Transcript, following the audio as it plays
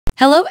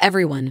Hello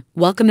everyone,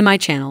 welcome to my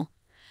channel.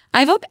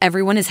 I hope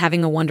everyone is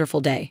having a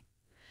wonderful day.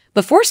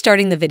 Before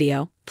starting the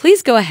video,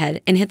 please go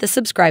ahead and hit the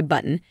subscribe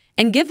button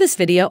and give this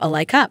video a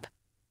like up.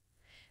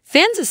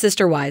 Fans of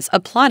Sister Wives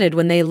applauded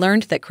when they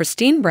learned that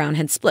Kody Brown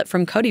had split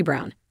from Kody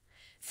Brown.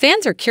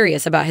 Fans are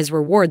curious about his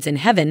rewards in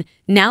heaven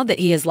now that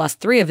he has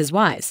lost 3 of his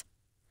wives.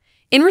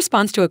 In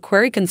response to a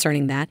query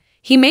concerning that,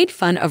 he made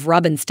fun of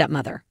Robyn's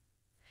stepmother.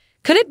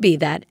 Could it be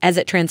that, as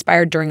it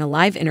transpired during a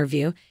live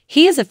interview,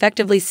 he has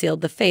effectively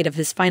sealed the fate of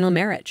his final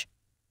marriage?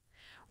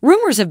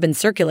 Rumors have been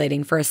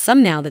circulating for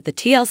some now that the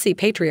TLC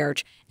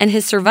patriarch and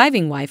his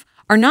surviving wife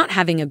are not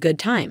having a good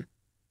time.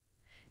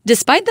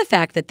 Despite the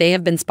fact that they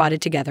have been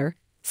spotted together,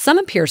 some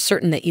appear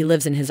certain that he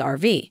lives in his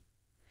RV.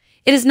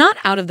 It is not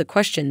out of the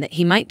question that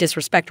he might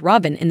disrespect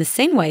Robyn in the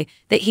same way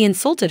that he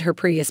insulted her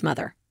previous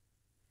mother.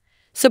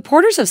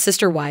 Supporters of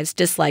Sister Wives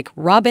dislike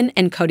Robyn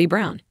and Kody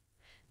Brown.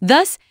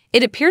 Thus,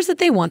 it appears that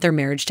they want their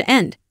marriage to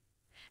end.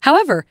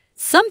 However,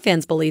 some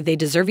fans believe they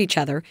deserve each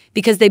other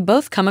because they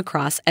both come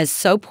across as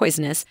so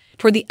poisonous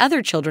toward the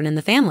other children in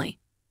the family.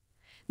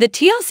 The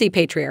TLC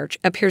patriarch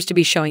appears to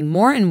be showing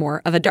more and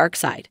more of a dark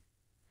side.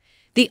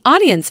 The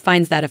audience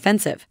finds that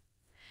offensive.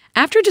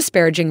 After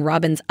disparaging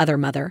Robyn's other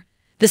mother,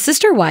 the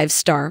Sister Wives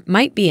star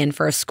might be in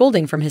for a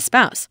scolding from his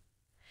spouse.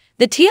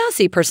 The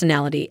TLC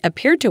personality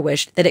appeared to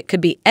wish that it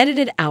could be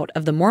edited out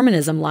of the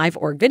Mormonism live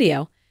org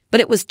video,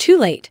 but it was too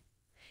late.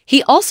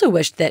 He also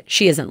wished that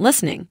she isn't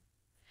listening.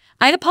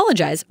 I'd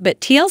apologize, but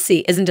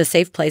TLC isn't a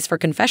safe place for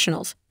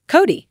confessionals.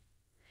 Kody.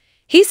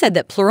 He said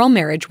that plural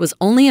marriage was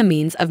only a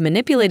means of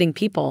manipulating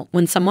people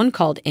when someone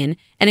called in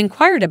and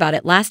inquired about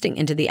it lasting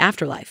into the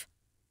afterlife.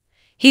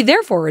 He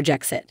therefore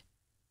rejects it.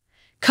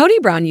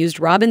 Kody Brown used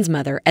Robyn's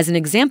mother as an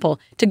example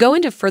to go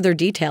into further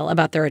detail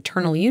about their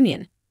eternal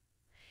union.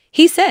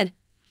 He said,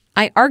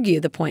 "I argue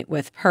the point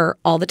with her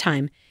all the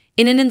time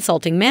in an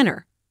insulting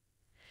manner.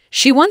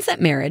 She wants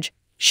that marriage.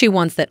 She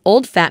wants that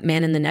old fat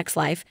man in the next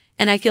life,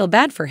 and I feel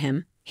bad for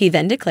him," he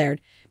then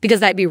declared,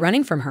 "because I'd be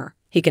running from her,"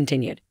 he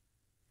continued.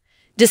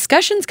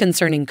 Discussions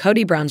concerning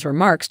Kody Brown's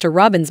remarks to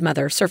Robyn's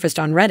mother surfaced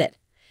on Reddit,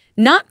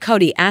 not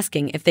Kody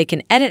asking if they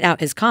can edit out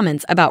his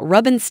comments about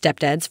Robyn's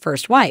stepdad's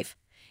first wife.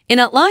 In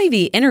a live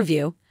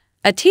interview,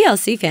 a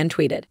TLC fan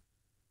tweeted.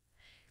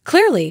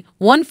 Clearly,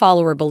 one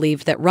follower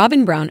believed that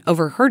Robyn Brown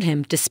overheard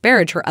him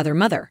disparage her other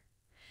mother.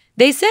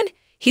 They said,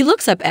 "He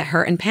looks up at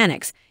her and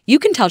panics. You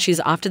can tell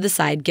she's off to the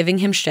side giving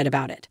him shit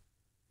about it."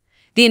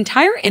 The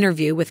entire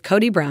interview with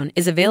Kody Brown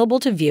is available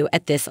to view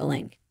at this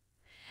link.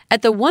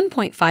 At the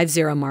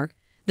 1.50 mark,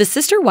 the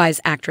Sister Wives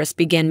actress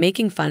began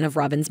making fun of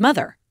Robyn's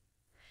mother.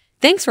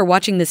 Thanks for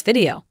watching this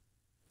video.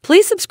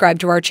 Please subscribe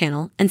to our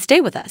channel and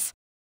stay with us.